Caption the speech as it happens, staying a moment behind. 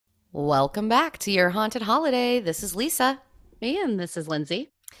Welcome back to your haunted holiday. This is Lisa. And this is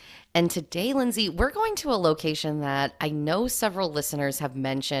Lindsay. And today, Lindsay, we're going to a location that I know several listeners have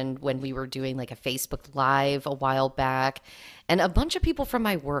mentioned when we were doing like a Facebook Live a while back. And a bunch of people from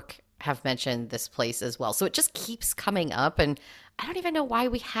my work have mentioned this place as well. So it just keeps coming up. And I don't even know why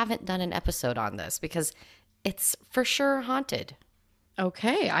we haven't done an episode on this because it's for sure haunted.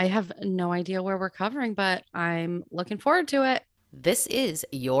 Okay, I have no idea where we're covering, but I'm looking forward to it. This is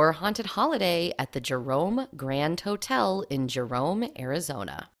your haunted holiday at the Jerome Grand Hotel in Jerome,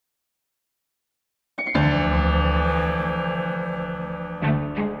 Arizona.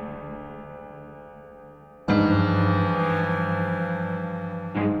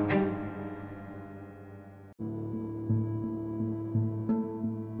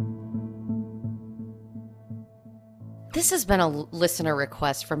 This has been a listener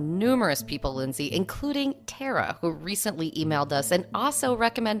request from numerous people, Lindsay, including Tara, who recently emailed us and also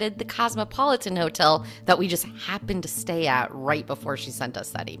recommended the Cosmopolitan Hotel that we just happened to stay at right before she sent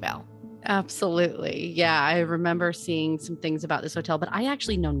us that email. Absolutely. Yeah, I remember seeing some things about this hotel, but I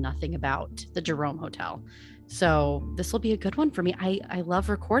actually know nothing about the Jerome Hotel. So this will be a good one for me. I love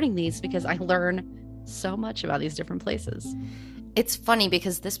recording these because I learn so much about these different places. It's funny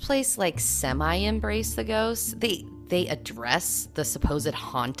because this place like semi-embraced the ghosts. They address the supposed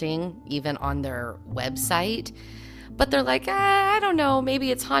haunting even on their website. But they're like, I don't know,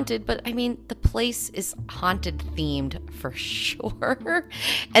 maybe it's haunted. But I mean, the place is haunted themed for sure.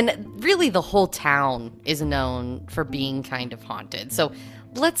 And really, the whole town is known for being kind of haunted. So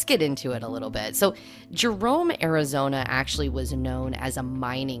let's get into it a little bit. So, Jerome, Arizona actually was known as a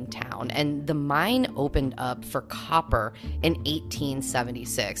mining town, and the mine opened up for copper in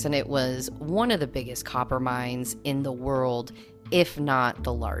 1876. And it was one of the biggest copper mines in the world, if not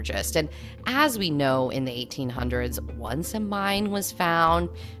the largest. And as we know, in the 1800s, once a mine was found,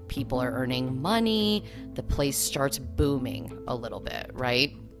 people are earning money, the place starts booming a little bit,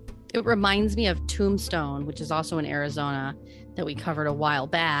 right? It reminds me of Tombstone, which is also in Arizona, that we covered a while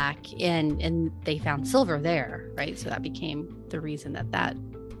back, and they found silver there, right? So that became the reason that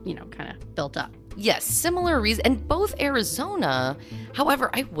kind of built up. Yes, similar reason. And both Arizona, however,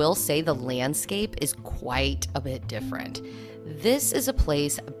 I will say the landscape is quite a bit different. This is a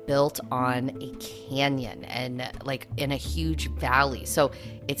place built on a canyon and like in a huge valley. So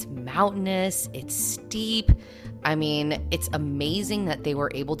it's mountainous, it's steep. I mean, it's amazing that they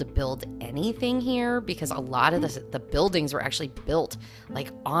were able to build anything here because a lot of the buildings were actually built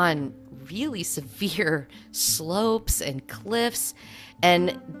like on really severe slopes and cliffs.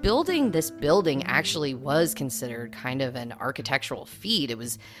 And building this building actually was considered kind of an architectural feat. It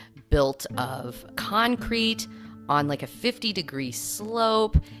was built of concrete on like a 50-degree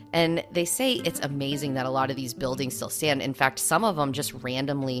slope. And they say it's amazing that a lot of these buildings still stand. In fact, some of them just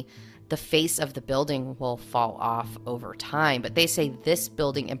randomly, the face of the building will fall off over time. But they say this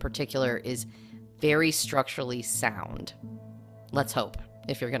building in particular is very structurally sound. Let's hope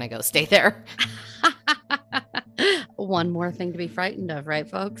if you're going to go stay there. One more thing to be frightened of, right,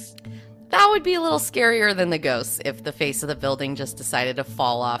 folks? That would be a little scarier than the ghosts if the face of the building just decided to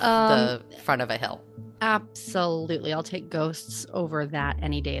fall off the front of a hill. Absolutely. I'll take ghosts over that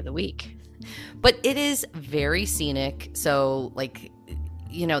any day of the week. But it is very scenic. So, like,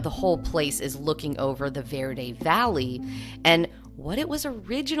 the whole place is looking over the Verde Valley and what it was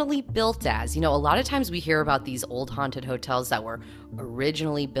originally built as. A lot of times we hear about these old haunted hotels that were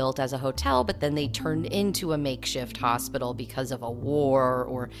originally built as a hotel, but then they turned into a makeshift hospital because of a war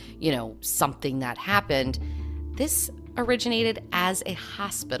or, something that happened. This originated as a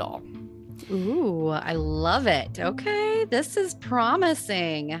hospital. Ooh, I love it. Okay, this is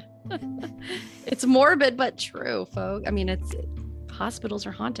promising. It's morbid, but true, folks. I mean, hospitals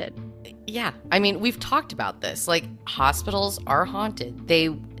are haunted. Yeah. I mean, we've talked about this. Like, hospitals are haunted.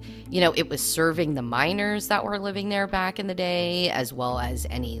 It was serving the miners that were living there back in the day, as well as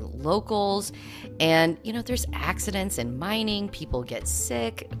any locals. And, there's accidents in mining. People get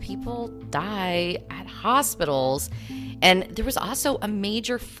sick. People die at hospitals. And there was also a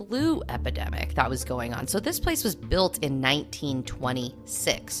major flu epidemic that was going on. So this place was built in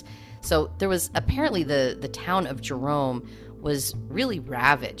 1926. So there was apparently the town of Jerome was really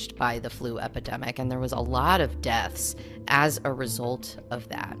ravaged by the flu epidemic, and there was a lot of deaths as a result of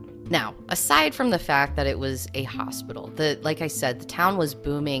that. Now, aside from the fact that it was a hospital, like I said, the town was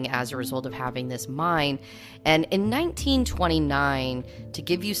booming as a result of having this mine. And in 1929, to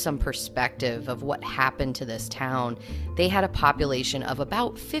give you some perspective of what happened to this town, they had a population of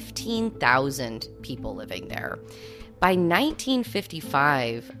about 15,000 people living there. By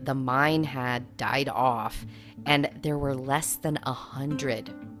 1955, the mine had died off, and there were less than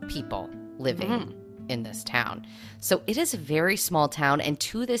 100 people living in this town. So it is a very small town. And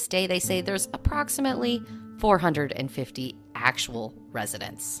to this day, they say there's approximately 450 actual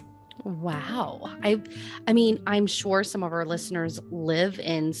residents. Wow. I mean, I'm sure some of our listeners live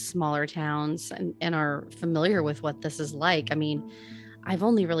in smaller towns and are familiar with what this is like. I mean, I've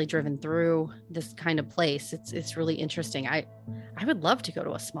only really driven through this kind of place. It's really interesting. I would love to go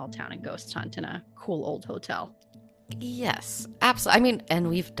to a small town and ghost hunt in a cool old hotel. Yes, absolutely. I mean, and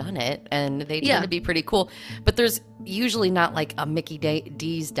we've done it, and they tend to be pretty cool. But there's usually not like a Mickey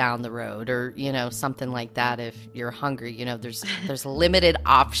D's down the road, or something like that. If you're hungry, there's limited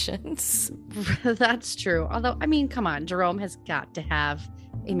options. That's true. Although, I mean, come on, Jerome has got to have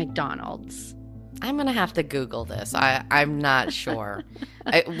a McDonald's. I'm gonna have to Google this. I'm not sure.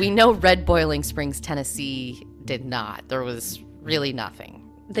 We know Red Boiling Springs, Tennessee, did not. There was really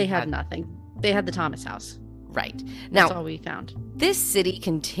nothing. They had nothing. They had the Thomas House. Right. Now, that's all we found. This city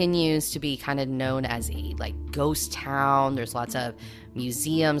continues to be kind of known as a ghost town. There's lots of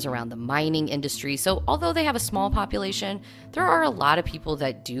museums around the mining industry. So although they have a small population, there are a lot of people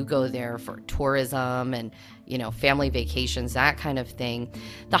that do go there for tourism and, family vacations, that kind of thing.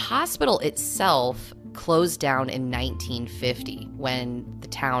 The hospital itself closed down in 1950 when the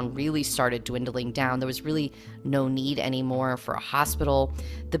town really started dwindling down. There was really no need anymore for a hospital.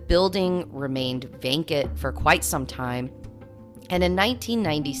 The building remained vacant for quite some time. And in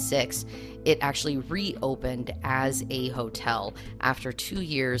 1996, it actually reopened as a hotel after 2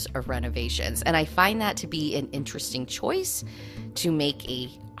 years of renovations. And I find that to be an interesting choice to make a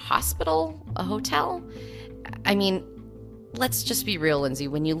hospital a hotel. I mean, let's just be real, Lindsay.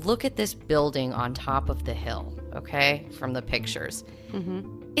 When you look at this building on top of the hill, okay, from the pictures,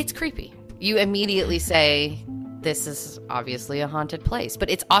 it's creepy. You immediately say, this is obviously a haunted place, but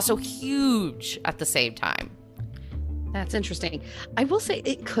it's also huge at the same time. That's interesting. I will say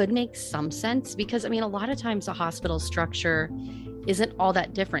it could make some sense because, I mean, a lot of times a hospital structure isn't all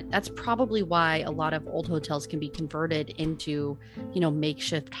that different. That's probably why a lot of old hotels can be converted into,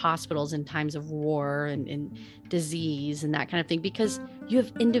 makeshift hospitals in times of war and disease and that kind of thing, because you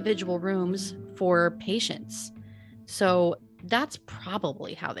have individual rooms for patients. So that's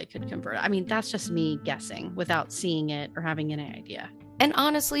probably how they could convert. I mean, that's just me guessing without seeing it or having any idea. And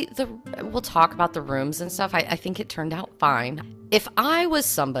honestly, we'll talk about the rooms and stuff. I think it turned out fine. If I was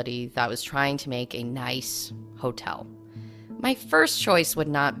somebody that was trying to make a nice hotel, my first choice would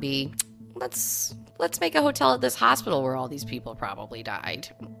not be, let's make a hotel at this hospital where all these people probably died,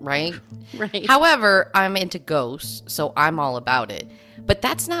 right? Right. However, I'm into ghosts, so I'm all about it. But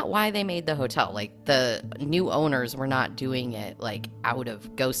that's not why they made the hotel. The new owners were not doing it out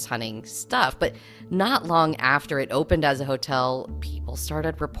of ghost hunting stuff. But not long after it opened as a hotel, people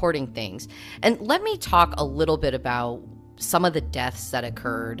started reporting things. And let me talk a little bit about some of the deaths that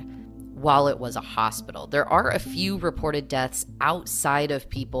occurred while it was a hospital. There are a few reported deaths outside of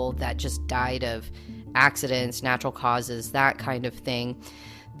people that just died of accidents, natural causes, that kind of thing.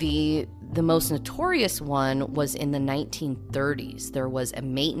 The most notorious one was in the 1930s. There was a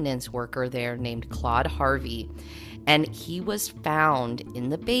maintenance worker there named Claude Harvey, and he was found in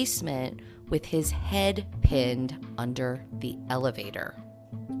the basement with his head pinned under the elevator.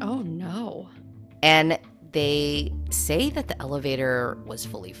 Oh, no. And they say that the elevator was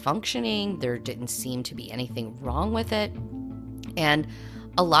fully functioning. There didn't seem to be anything wrong with it. And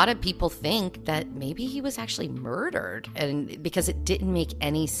a lot of people think that maybe he was actually murdered, and because it didn't make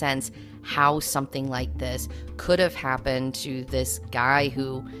any sense how something like this could have happened to this guy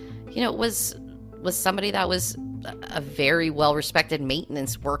who, was somebody that was a very well-respected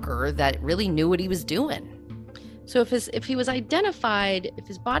maintenance worker that really knew what he was doing. So if he was identified, if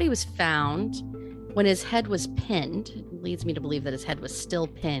his body was found when his head was pinned, it leads me to believe that his head was still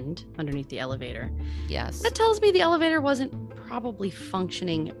pinned underneath the elevator. Yes. That tells me the elevator wasn't probably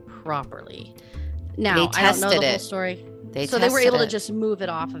functioning properly. Now, I don't know the whole story. They were able to just move it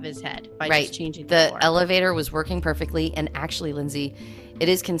off of his head by just changing the floor. Elevator was working perfectly. And actually, Lindsay, it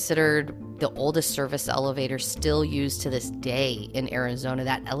is considered the oldest service elevator still used to this day in Arizona.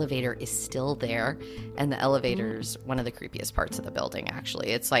 That elevator is still there. And the elevator's one of the creepiest parts of the building, actually.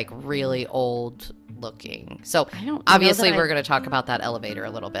 It's really old looking. So obviously we're going to talk about that elevator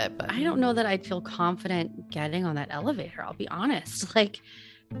a little bit. But I don't know that I'd feel confident getting on that elevator. I'll be honest.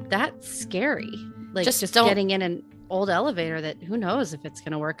 That's scary. Just getting in an old elevator that who knows if it's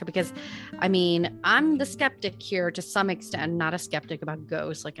going to work, because I mean, I'm the skeptic here to some extent. I'm not a skeptic about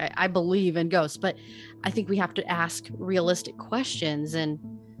ghosts. I believe in ghosts, but I think we have to ask realistic questions. And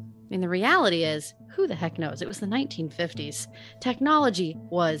mean, the reality is, who the heck knows? It was the 1950s. Technology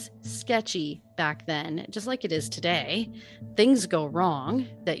was sketchy back then, just like it is today. Things go wrong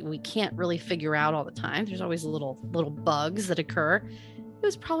that we can't really figure out all the time. There's always little bugs that occur. It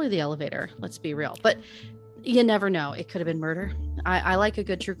was probably the elevator, let's be real. But you never know. It could have been murder. I like a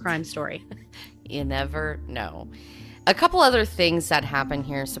good true crime story. You never know. A couple other things that happen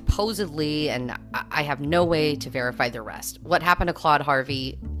here, supposedly, and I have no way to verify the rest. What happened to Claude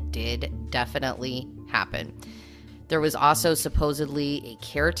Harvey did definitely happen. There was also supposedly a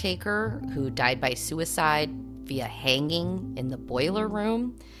caretaker who died by suicide via hanging in the boiler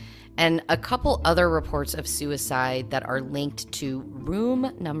room, and a couple other reports of suicide that are linked to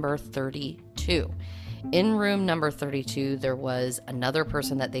room number 32. In room number 32, there was another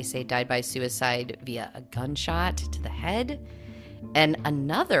person that they say died by suicide via a gunshot to the head. And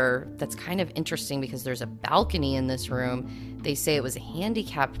another that's kind of interesting because there's a balcony in this room. They say it was a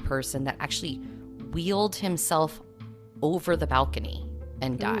handicapped person that actually wheeled himself over the balcony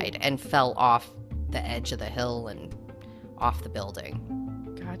and died and fell off the edge of the hill and off the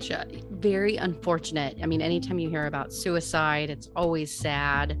building. Gotcha. Very unfortunate. I mean, anytime you hear about suicide, it's always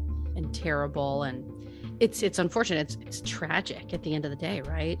sad and terrible, and it's unfortunate. It's tragic at the end of the day,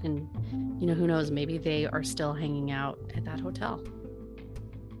 right? And who knows, maybe they are still hanging out at that hotel.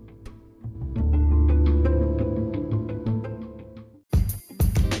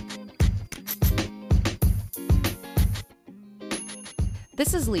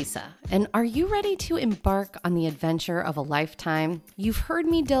 This is Lisa, and are you ready to embark on the adventure of a lifetime? You've heard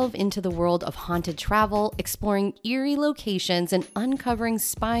me delve into the world of haunted travel, exploring eerie locations and uncovering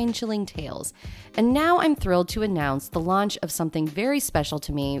spine-chilling tales. And now I'm thrilled to announce the launch of something very special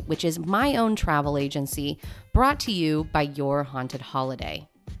to me, which is my own travel agency, brought to you by Your Haunted Holiday.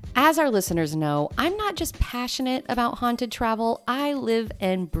 As our listeners know, I'm not just passionate about haunted travel, I live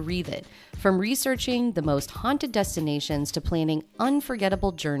and breathe it. From researching the most haunted destinations to planning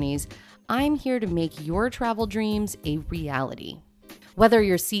unforgettable journeys, I'm here to make your travel dreams a reality. Whether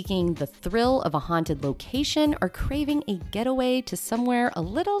you're seeking the thrill of a haunted location or craving a getaway to somewhere a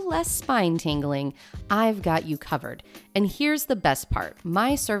little less spine-tingling, I've got you covered. And here's the best part,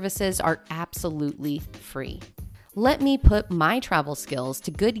 my services are absolutely free. Let me put my travel skills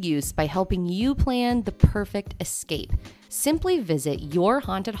to good use by helping you plan the perfect escape. Simply visit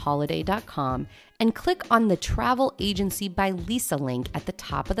yourhauntedholiday.com and click on the Travel Agency by Lisa link at the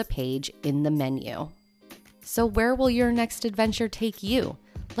top of the page in the menu. So where will your next adventure take you?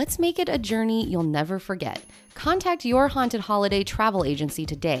 Let's make it a journey you'll never forget. Contact Your Haunted Holiday travel agency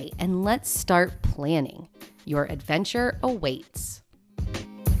today and let's start planning. Your adventure awaits.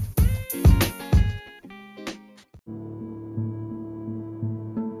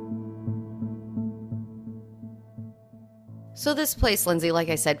 So this place, Lindsay, like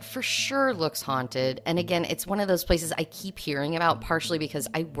I said, for sure looks haunted. And again, it's one of those places I keep hearing about, partially because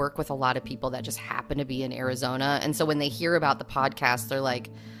I work with a lot of people that just happen to be in Arizona. And so when they hear about the podcast, they're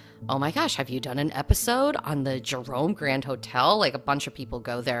like, oh my gosh, have you done an episode on the Jerome Grand Hotel? Like a bunch of people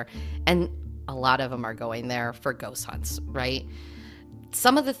go there. And a lot of them are going there for ghost hunts, right?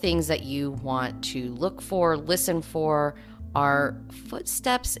 Some of the things that you want to look for, listen for, are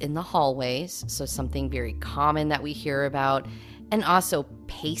footsteps in the hallways, so something very common that we hear about, and also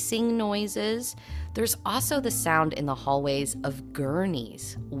pacing noises. There's also the sound in the hallways of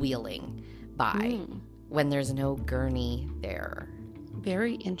gurneys wheeling by when there's no gurney there.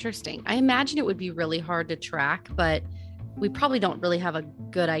 Very interesting. I imagine it would be really hard to track, but we probably don't really have a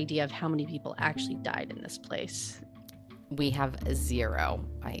good idea of how many people actually died in this place. We have zero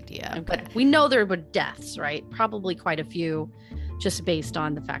idea. Okay. But we know there were deaths, right? Probably quite a few, just based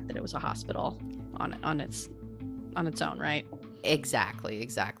on the fact that it was a hospital on its own, right?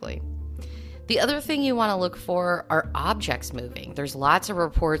 Exactly. The other thing you want to look for are objects moving. There's lots of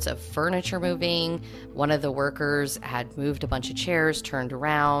reports of furniture moving. One of the workers had moved a bunch of chairs, turned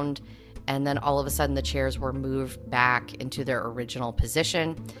around, and then all of a sudden the chairs were moved back into their original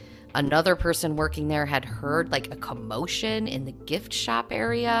position. Another person working there had heard like a commotion in the gift shop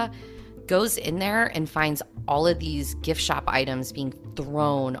area, goes in there and finds all of these gift shop items being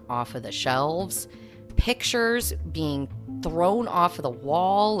thrown off of the shelves, pictures being thrown off of the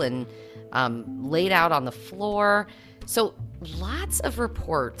wall and laid out on the floor. So lots of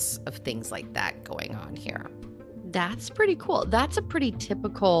reports of things like that going on here. That's pretty cool. That's a pretty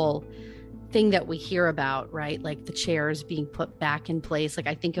typical thing that we hear about, right? Like the chairs being put back in place. Like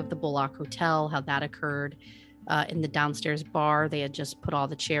I think of the Bullock Hotel, how that occurred in the downstairs bar. They had just put all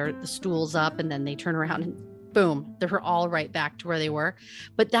the stools up, and then they turn around and boom, they were all right back to where they were.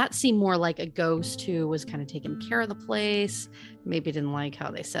 But that seemed more like a ghost who was kind of taking care of the place, maybe didn't like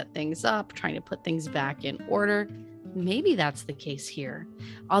how they set things up, trying to put things back in order. Maybe that's the case here.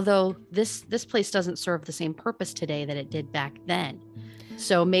 Although this place doesn't serve the same purpose today that it did back then.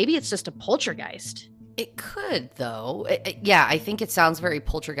 So maybe it's just a poltergeist. It could, though. Yeah, I think it sounds very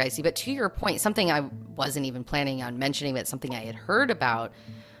poltergeisty. But to your point, something I wasn't even planning on mentioning, but something I had heard about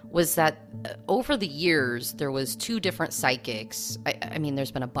was that over the years, there was two different psychics. I mean,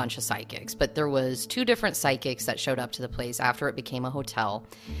 there's been a bunch of psychics, but there was two different psychics that showed up to the place after it became a hotel.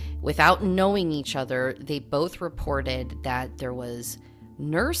 Without knowing each other, they both reported that there was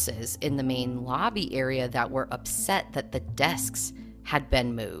nurses in the main lobby area that were upset that the desks had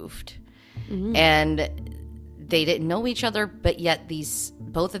been moved. Mm-hmm. And they didn't know each other, but yet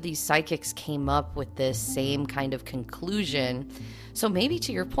both of these psychics came up with this same kind of conclusion. So maybe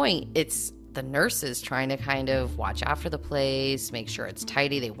to your point, it's the nurses trying to kind of watch after the place, make sure it's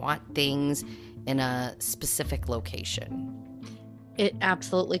tidy. They want things in a specific location. It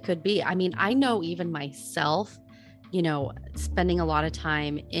absolutely could be. I mean, I know even myself, spending a lot of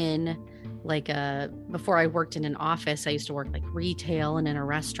time in before I worked in an office, I used to work like retail and in a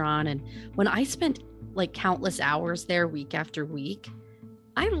restaurant. And when I spent like countless hours there week after week,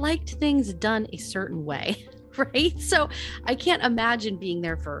 I liked things done a certain way, right? So I can't imagine being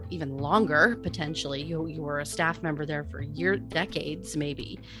there for even longer, potentially. You were a staff member there for decades,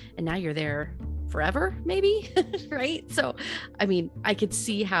 maybe, and now you're there forever, maybe, right? So, I mean, I could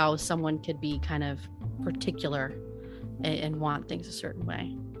see how someone could be kind of particular and want things a certain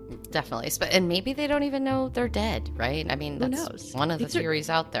way. Definitely. And maybe they don't even know they're dead, right? I mean, that's who knows? One of the theories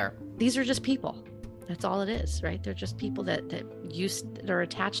out there. These are just people. That's all it is, right? They're just people that are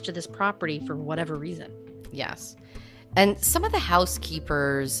attached to this property for whatever reason. Yes. And some of the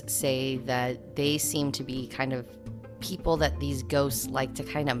housekeepers say that they seem to be kind of people that these ghosts like to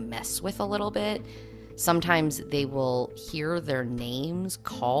kind of mess with a little bit. Sometimes they will hear their names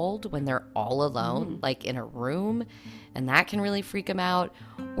called when they're all alone, like in a room, and that can really freak them out.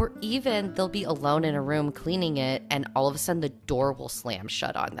 Or even they'll be alone in a room cleaning it, and all of a sudden the door will slam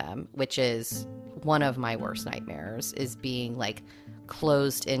shut on them, which is one of my worst nightmares, is being like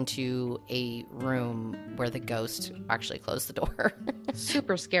closed into a room where the ghost actually closed the door.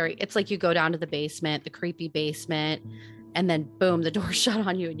 Super scary. It's like you go down to the basement, the creepy basement, and then boom, the door shut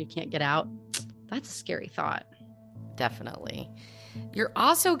on you and you can't get out. That's a scary thought. Definitely. You're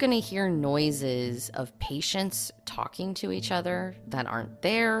also going to hear noises of patients talking to each other that aren't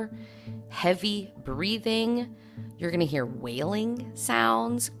there, heavy breathing. You're going to hear wailing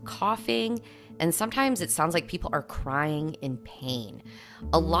sounds, coughing, and sometimes it sounds like people are crying in pain.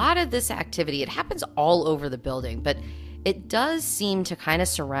 A lot of this activity, it happens all over the building, but it does seem to kind of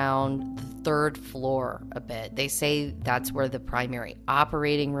surround the third floor a bit. They say that's where the primary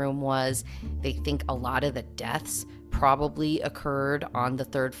operating room was. They think a lot of the deaths probably occurred on the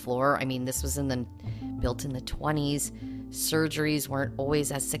third floor. I mean, this was built in the 20s. Surgeries weren't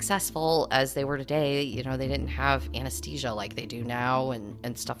always as successful as they were today. You know, they didn't have anesthesia like they do now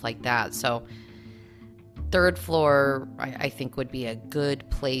and stuff like that. So third floor, I think, would be a good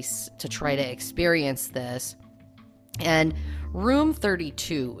place to try to experience this. And room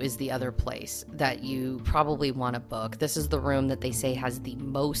 32 is the other place that you probably want to book. This is the room that they say has the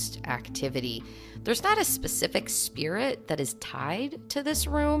most activity. There's not a specific spirit that is tied to this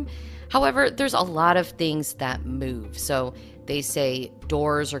room. However, there's a lot of things that move. So they say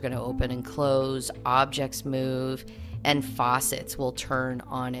doors are going to open and close, objects move, and faucets will turn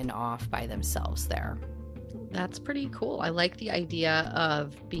on and off by themselves there. That's pretty cool. I like the idea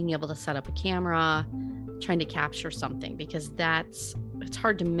of being able to set up a camera, trying to capture something, because it's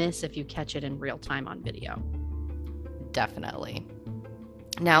hard to miss if you catch it in real time on video. Definitely.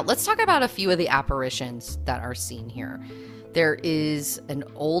 Now, let's talk about a few of the apparitions that are seen here. There is an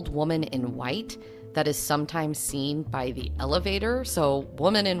old woman in white that is sometimes seen by the elevator. So,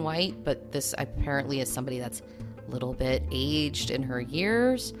 woman in white, but this apparently is somebody that's a little bit aged in her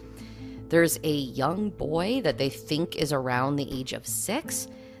years. There's a young boy that they think is around the age of 6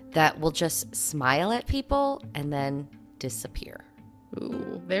 that will just smile at people and then disappear.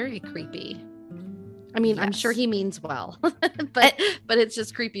 Ooh, very creepy. I mean, yes. I'm sure he means well, but it's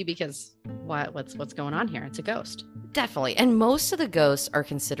just creepy because what's going on here? It's a ghost. Definitely. And most of the ghosts are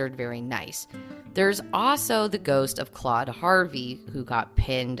considered very nice. There's also the ghost of Claude Harvey, who got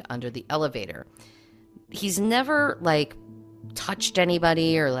pinned under the elevator. He's never touched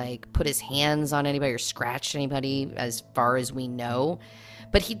anybody or put his hands on anybody or scratched anybody as far as we know.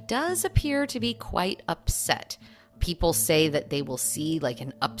 But he does appear to be quite upset. People say that they will see like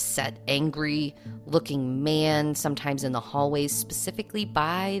an upset, angry looking man sometimes in the hallways, specifically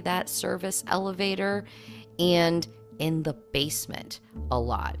by that service elevator, and in the basement a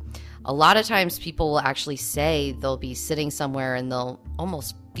lot. A lot of times people will actually say they'll be sitting somewhere and they'll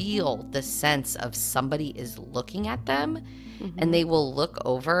almost feel the sense of somebody is looking at them, and they will look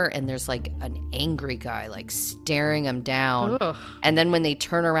over and there's like an angry guy like staring them down. Ugh. And then when they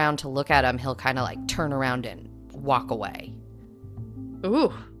turn around to look at him, he'll kind of like turn around and walk away.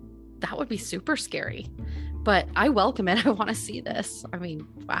 Ooh, that would be super scary. But I welcome it. I want to see this. I mean,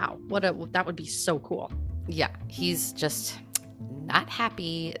 wow, that would be so cool. Yeah, he's just not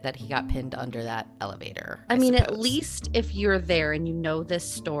happy that he got pinned under that elevator. I mean, at suppose. least if you're there and you know this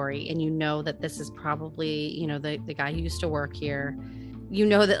story and you know that this is probably, the guy who used to work here, you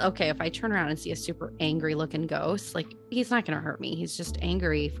know that, okay, if I turn around and see a super angry looking ghost, like, he's not going to hurt me. He's just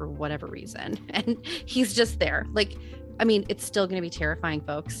angry for whatever reason. And he's just there. Like, I mean, it's still going to be terrifying,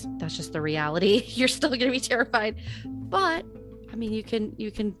 folks. That's just the reality. You're still going to be terrified. But I mean, you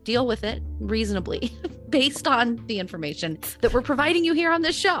can deal with it reasonably based on the information that we're providing you here on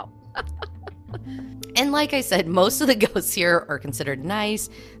this show. And like I said, most of the ghosts here are considered nice.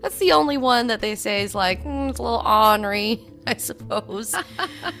 That's the only one that they say is like, it's a little ornery, I suppose.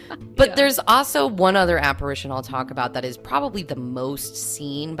 But Yeah. there's also one other apparition I'll talk about that is probably the most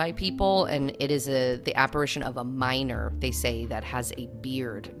seen by people, and it is the apparition of a miner, they say, that has a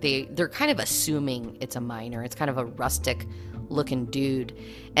beard. They're kind of assuming it's a miner. It's kind of a rustic looking dude.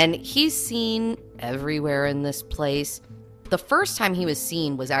 And he's seen everywhere in this place. The first time he was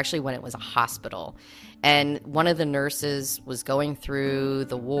seen was actually when it was a hospital. And one of the nurses was going through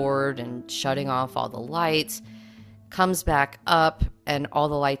the ward and shutting off all the lights, comes back up, and all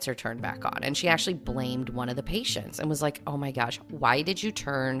the lights are turned back on. And she actually blamed one of the patients and was like, oh my gosh, why did you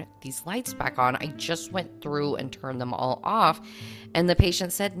turn these lights back on? I just went through and turned them all off. And the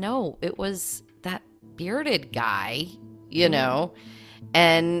patient said, no, it was that bearded guy,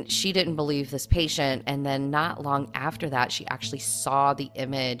 And she didn't believe this patient. And then not long after that, she actually saw the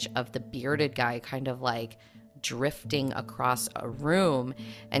image of the bearded guy kind of like drifting across a room.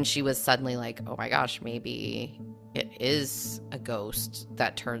 And she was suddenly like, oh my gosh, maybe it is a ghost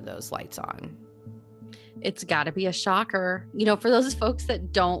that turned those lights on. It's got to be a shocker. For those folks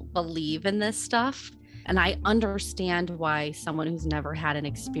that don't believe in this stuff, and I understand why someone who's never had an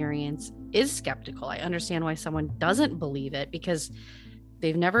experience is skeptical. I understand why someone doesn't believe it because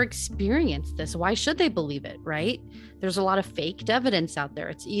they've never experienced this. Why should they believe it, right? There's a lot of faked evidence out there.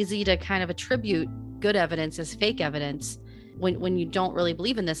 It's easy to kind of attribute good evidence as fake evidence when you don't really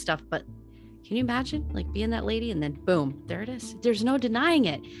believe in this stuff. But can you imagine like being that lady and then boom, there it is. There's no denying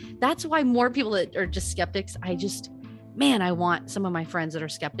it. That's why more people that are just skeptics, I want some of my friends that are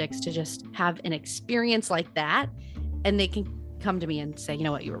skeptics to just have an experience like that. And they can come to me and say, you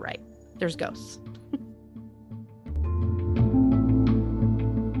know what, you were right. There's ghosts.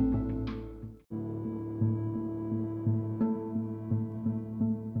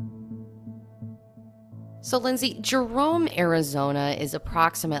 So, Lindsay, Jerome, Arizona is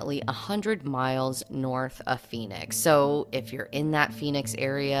approximately 100 miles north of Phoenix. So if you're in that Phoenix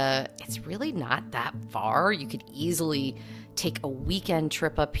area, it's really not that far. You could easily take a weekend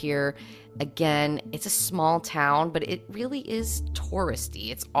trip up here. Again, it's a small town, but it really is touristy.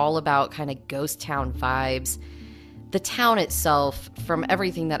 It's all about kind of ghost town vibes. The town itself, from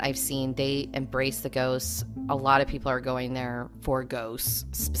everything that I've seen, they embrace the ghosts. A lot of people are going there for ghosts,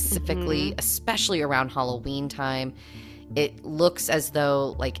 specifically, especially around Halloween time. It looks as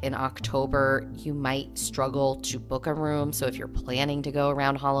though, like in October, you might struggle to book a room. So if you're planning to go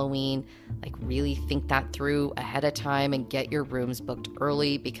around Halloween, like really think that through ahead of time and get your rooms booked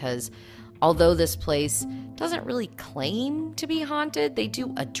early, because although this place doesn't really claim to be haunted, they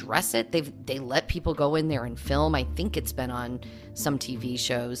do address it. They let people go in there and film. I think it's been on some TV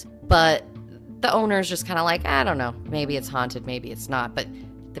shows. But the owner's just kind of like, I don't know, maybe it's haunted, maybe it's not. But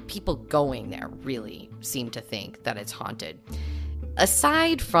the people going there really seem to think that it's haunted.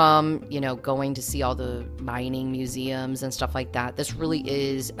 Aside from, going to see all the mining museums and stuff like that, this really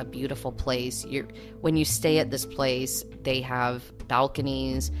is a beautiful place. When you stay at this place, they have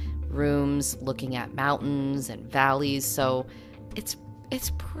balconies, rooms looking at mountains and valleys, so it's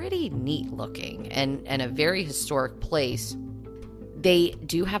pretty neat looking and a very historic place. They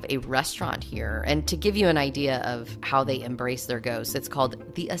do have a restaurant here, and to give you an idea of how they embrace their ghosts, it's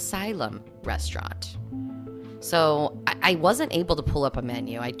called the Asylum Restaurant. So I wasn't able to pull up a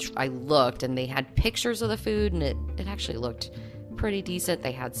menu. I looked, and they had pictures of the food, and it actually looked pretty decent.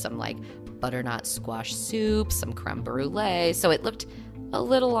 They had some like butternut squash soup, some creme brulee, so it looked a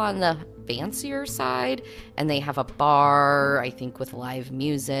little on the fancier side, and they have a bar, I think, with live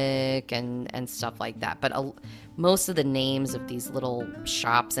music and stuff like that. But most of the names of these little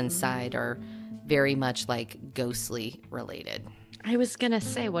shops inside are very much like ghostly related. I was going to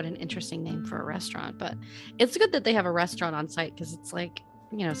say what an interesting name for a restaurant, but it's good that they have a restaurant on site because it's like,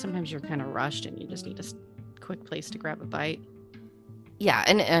 sometimes you're kind of rushed and you just need a quick place to grab a bite. Yeah,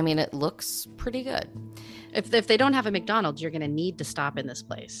 and I mean, it looks pretty good. If they don't have a McDonald's, you're going to need to stop in this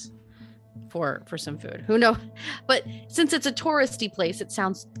place for some food. Who knows? But since it's a touristy place, it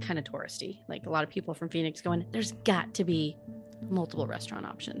sounds kind of touristy. Like a lot of people from Phoenix going, there's got to be multiple restaurant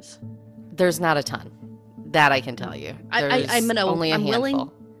options. There's not a ton. That I can tell you. I'm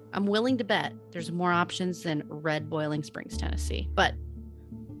willing to bet there's more options than Red Boiling Springs, Tennessee, but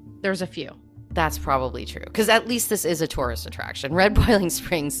there's a few. That's probably true, because at least this is a tourist attraction. Red Boiling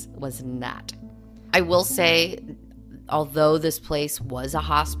Springs was not. I will say, although this place was a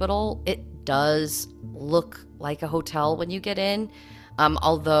hospital, it does look like a hotel when you get in.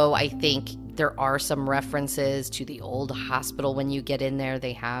 Although I think there are some references to the old hospital when you get in there.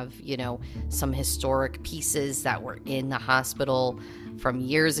 They have, some historic pieces that were in the hospital from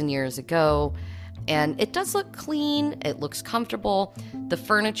years and years ago. And it does look clean. It looks comfortable. The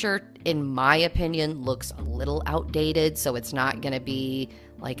furniture, in my opinion, looks a little outdated. So it's not going to be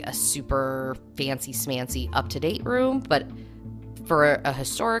like a super fancy smancy up-to-date room. But for a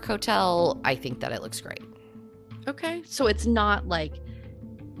historic hotel, I think that it looks great. Okay. So it's not like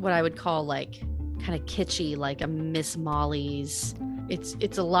what I would call like kind of kitschy, like a Miss Molly's.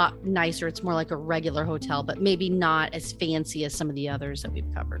 It's a lot nicer. It's more like a regular hotel, but maybe not as fancy as some of the others that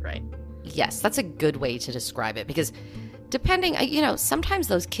we've covered, right? Yes, that's a good way to describe it, because depending, sometimes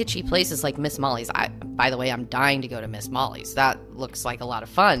those kitschy places like Miss Molly's, by the way, I'm dying to go to Miss Molly's. That looks like a lot of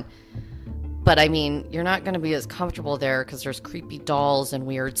fun. But I mean, you're not going to be as comfortable there because there's creepy dolls and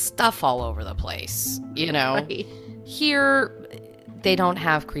weird stuff all over the place, Right. Here, they don't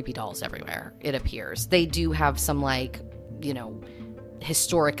have creepy dolls everywhere, it appears. They do have some,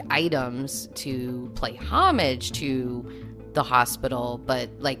 historic items to play homage to the hospital, but,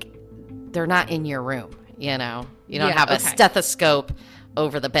 they're not in your room, You don't have a stethoscope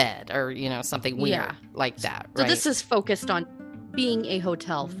over the bed or, something weird like that, right? So this is focused on being a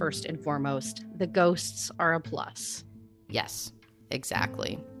hotel first and foremost. The ghosts are a plus. Yes,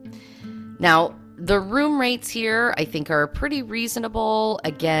 exactly. Now, the room rates here, I think, are pretty reasonable.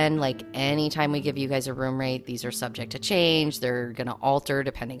 Again, like anytime we give you guys a room rate, these are subject to change. They're going to alter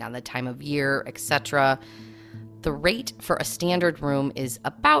depending on the time of year, etc. The rate for a standard room is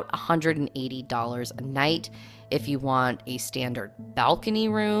about $180 a night. If you want a standard balcony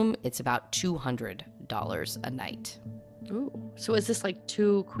room, it's about $200 a night. Ooh, so is this like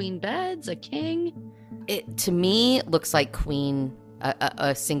 2 queen beds, a king? It, to me, looks like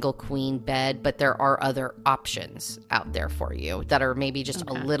a single queen bed, but there are other options out there for you that are maybe just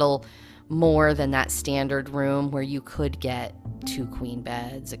a little more than that standard room, where you could get 2 queen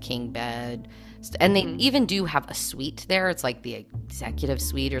beds, a king bed, and they even do have a suite there. It's like the executive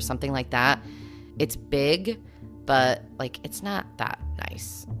suite or something like that. It's big, but it's not that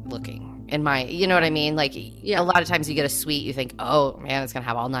nice looking you know what I mean? A lot of times you get a suite, you think, oh man, it's gonna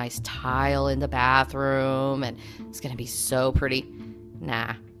have all nice tile in the bathroom and it's gonna be so pretty.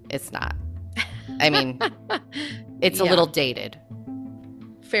 Nah, it's not. I mean, it's a little dated.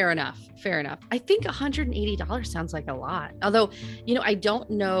 Fair enough. I think $180 sounds like a lot. Although, I don't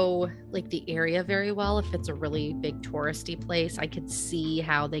know the area very well. If it's a really big touristy place, I could see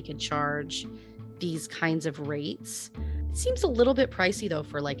how they could charge these kinds of rates. It seems a little bit pricey though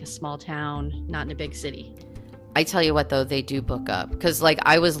for a small town, not in a big city. I tell you what though, they do book up, because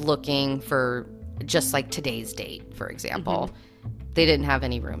I was looking for just today's date, for example. They didn't have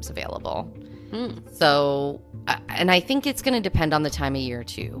any rooms available. So, and I think it's going to depend on the time of year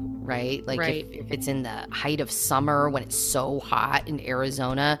too, right? Right. If it's in the height of summer when it's so hot in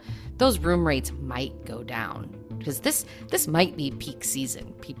Arizona, those room rates might go down, because this might be peak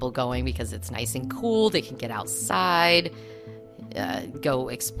season. People going because it's nice and cool. They can get outside, go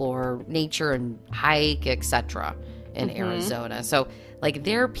explore nature and hike, etc. in Arizona. So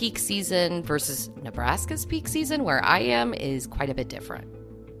their peak season versus Nebraska's peak season, where I am, is quite a bit different.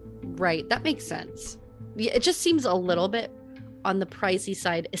 Right. That makes sense. Yeah, it just seems a little bit on the pricey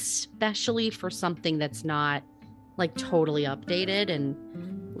side, especially for something that's not totally updated and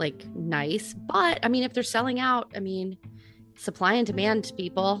nice. But I mean, if they're selling out, supply and demand,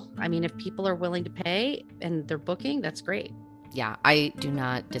 people. If people are willing to pay and they're booking, that's great. Yeah, I do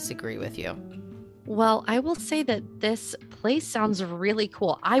not disagree with you. Well, I will say that this place sounds really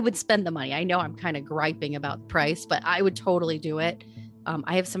cool. I would spend the money. I know I'm kind of griping about the price, but I would totally do it.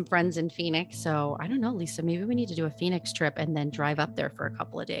 I have some friends in Phoenix. So I don't know, Lisa, maybe we need to do a Phoenix trip and then drive up there for a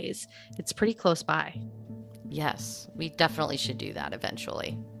couple of days. It's pretty close by. Yes, we definitely should do that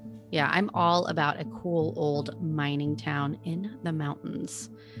eventually. Yeah, I'm all about a cool old mining town in the mountains.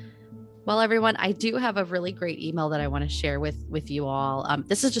 Well, everyone, I do have a really great email that I want to share with you all.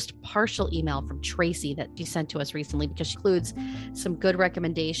 This is just a partial email from Tracy that she sent to us recently because she includes some good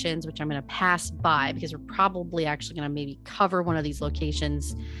recommendations, which I'm going to pass by because we're probably actually going to maybe cover one of these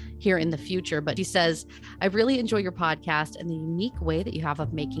locations here in the future. But she says, I really enjoy your podcast and the unique way that you have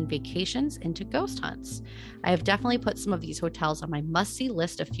of making vacations into ghost hunts. I have definitely put some of these hotels on my must-see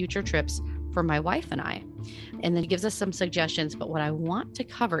list of future trips for my wife and I. And then he gives us some suggestions, but what I want to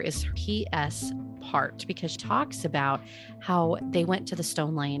cover is her PS part because she talks about how they went to the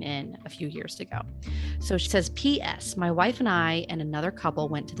Stone Lion Inn a few years ago. So she says, PS, my wife and I and another couple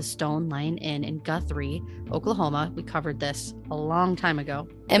went to the Stone Lion Inn in Guthrie, Oklahoma. We covered this a long time ago.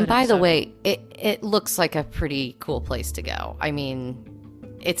 And by the way, it looks like a pretty cool place to go. I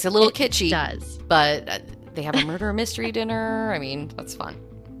mean, it's a little kitschy. It does. But they have a murder mystery dinner. I mean, that's fun.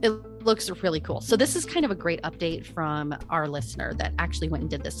 It looks really cool. So this is kind of a great update from our listener that actually went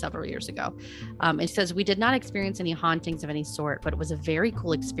and did this several years ago. It says, we did not experience any hauntings of any sort, but it was a very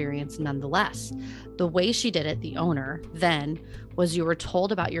cool experience nonetheless. The way she did it, the owner, then, was you were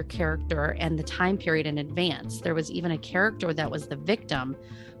told about your character and the time period in advance. There was even a character that was the victim.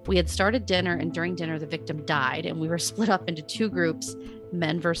 We had started dinner, and during dinner, the victim died, and we were split up into two groups,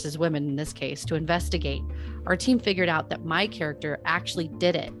 men versus women in this case, to investigate. Our team figured out that my character actually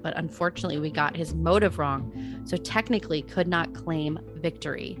did it, but unfortunately we got his motive wrong, so technically could not claim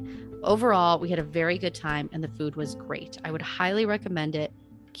victory. Overall, we had a very good time and the food was great. I would highly recommend it.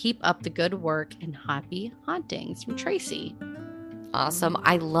 Keep up the good work and happy hauntings, from Tracy. Awesome.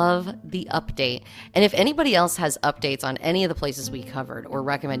 I love the update. And if anybody else has updates on any of the places we covered or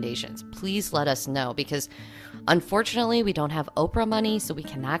recommendations, please let us know because unfortunately we don't have Oprah money, so we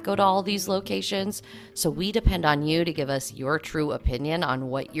cannot go to all these locations. So we depend on you to give us your true opinion on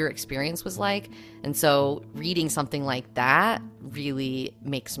what your experience was like. And so reading something like that really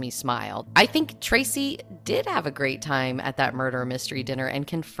makes me smile. I think Tracy did have a great time at that murder mystery dinner and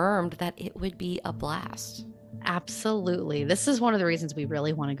confirmed that it would be a blast. Absolutely. This is one of the reasons we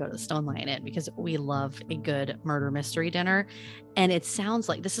really want to go to the Stone Lion Inn because we love a good murder mystery dinner. And it sounds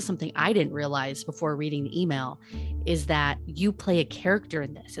like this is something I didn't realize before reading the email is that you play a character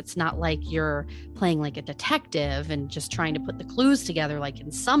in this. It's not like you're playing like a detective and just trying to put the clues together like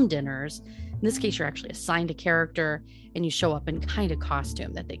in some dinners. In this case, you're actually assigned a character and you show up in kind of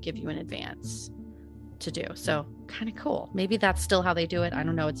costume that they give you in advance to do. So kind of cool. Maybe that's still how they do it. I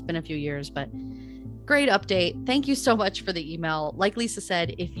don't know. It's been a few years, but great update. Thank you so much for the email. Like Lisa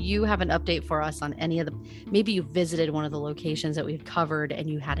said, if you have an update for us on any of the, maybe you visited one of the locations that we've covered and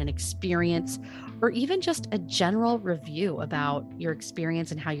you had an experience or even just a general review about your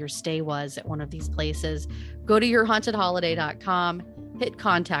experience and how your stay was at one of these places, go to yourhauntedholiday.com, hit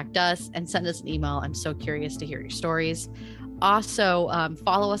contact us and send us an email. I'm so curious to hear your stories. Also,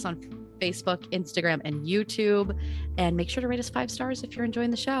 follow us on Facebook, Instagram, and YouTube, and make sure to rate us 5 stars if you're enjoying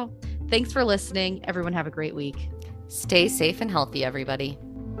the show. Thanks for listening. Everyone have a great week. Stay safe and healthy, everybody.